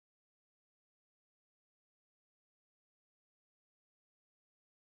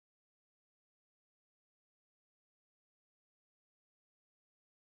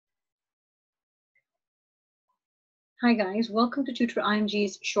Hi guys, welcome to Tutor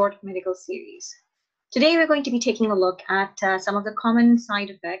IMG's short medical series. Today we're going to be taking a look at some of the common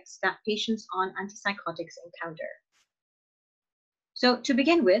side effects that patients on antipsychotics encounter. So to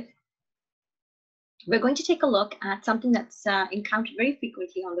begin with, we're going to take a look at something that's encountered very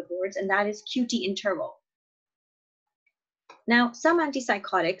frequently on the boards, and that is QT interval. Now, some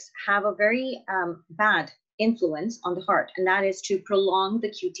antipsychotics have a very bad influence on the heart, and that is to prolong the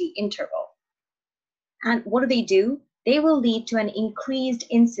QT interval. And what do? They will lead to an increased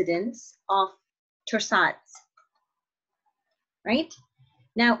incidence of torsades, right?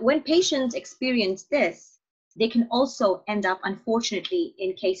 Now, when patients experience this, they can also end up, unfortunately,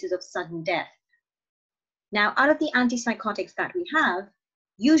 in cases of sudden death. Now, out of the antipsychotics that we have,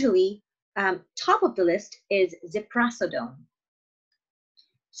 usually top of the list is ziprasidone.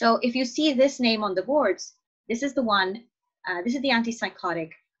 So if you see this name on the boards, this is the one, this is the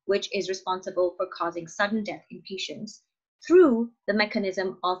antipsychotic which is responsible for causing sudden death in patients through the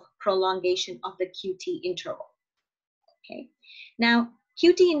mechanism of prolongation of the QT interval. Okay. Now,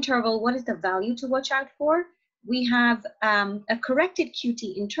 QT interval, what is the value to watch out for? We have a corrected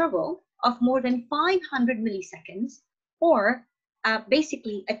QT interval of more than 500 milliseconds, or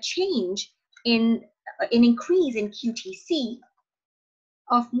basically a change in an increase in QTC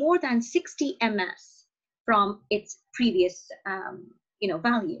of more than 60 ms from its previous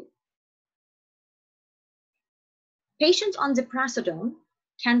value. Patients on ziprasidone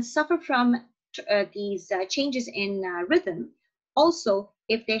can suffer from these changes in rhythm also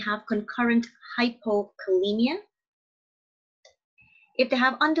if they have concurrent hypokalemia, if they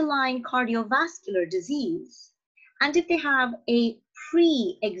have underlying cardiovascular disease, and if they have a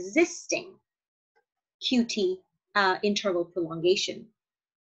pre-existing QT interval prolongation.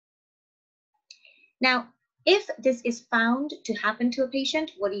 Now, if this is found to happen to a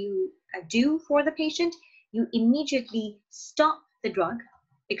patient, what do you do for the patient? You immediately stop the drug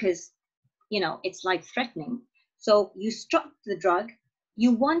because, it's life-threatening. So you stop the drug.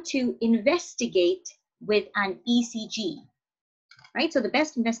 You want to investigate with an ECG, right? So the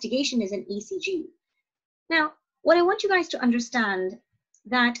best investigation is an ECG. Now, what I want you guys to understand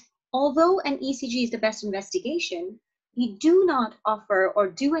that although an ECG is the best investigation, we do not offer or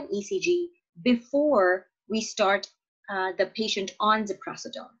do an ECG before we start the patient on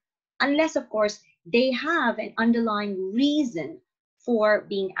ziprasidone, unless, of course, they have an underlying reason for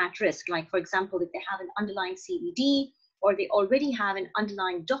being at risk. Like, for example, if they have an underlying CVD or they already have an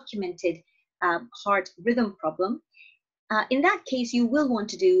underlying documented heart rhythm problem. In that case, you will want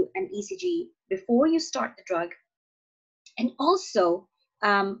to do an ECG before you start the drug, and also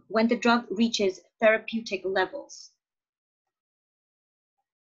when the drug reaches therapeutic levels.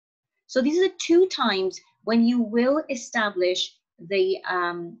 So these are the two times when you will establish the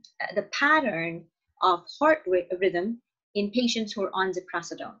pattern of heart rhythm in patients who are on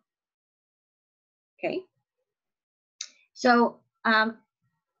ziprasidone. Okay. So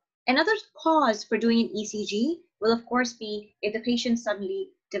another cause for doing an ECG will, of course, be if the patient suddenly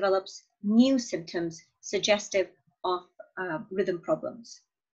develops new symptoms suggestive of rhythm problems.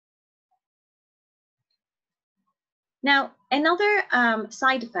 Now, another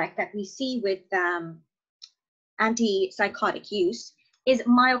side effect that we see with antipsychotic use is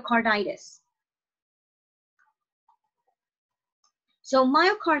myocarditis. So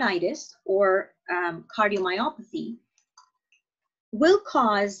myocarditis, or cardiomyopathy, will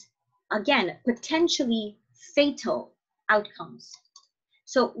cause, again, potentially fatal outcomes.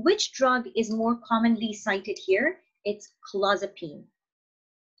 So which drug is more commonly cited here? It's clozapine,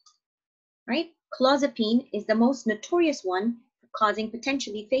 right? Clozapine is the most notorious one for causing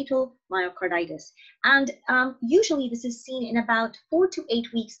potentially fatal myocarditis. And usually this is seen in about 4 to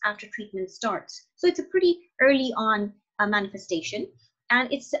 8 weeks after treatment starts. So it's a pretty early on manifestation. And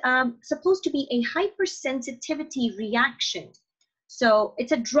it's supposed to be a hypersensitivity reaction. So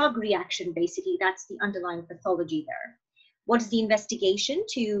it's a drug reaction, basically. That's the underlying pathology there. What is the investigation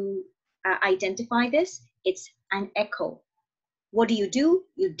to identify this? It's an echo. What do?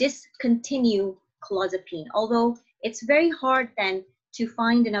 You discontinue clozapine, although it's very hard then to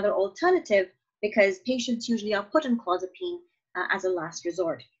find another alternative because patients usually are put on clozapine as a last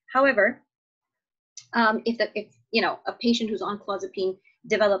resort. However, if a patient who's on clozapine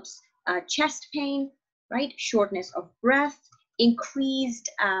develops chest pain, right, shortness of breath, increased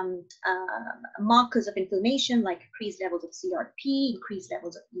markers of inflammation like increased levels of CRP, increased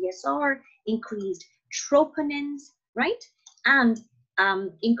levels of ESR, increased troponins, right, and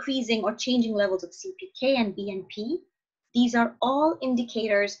increasing or changing levels of CPK and BNP, these are all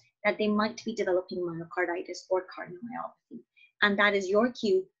indicators that they might be developing myocarditis or cardiomyopathy. And that is your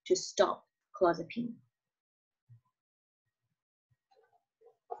cue to stop clozapine.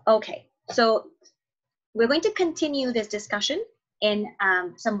 Okay, so we're going to continue this discussion in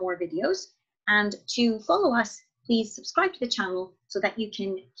some more videos. And to follow us, please subscribe to the channel so that you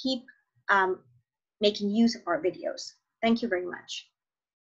can keep making use of our videos. Thank you very much.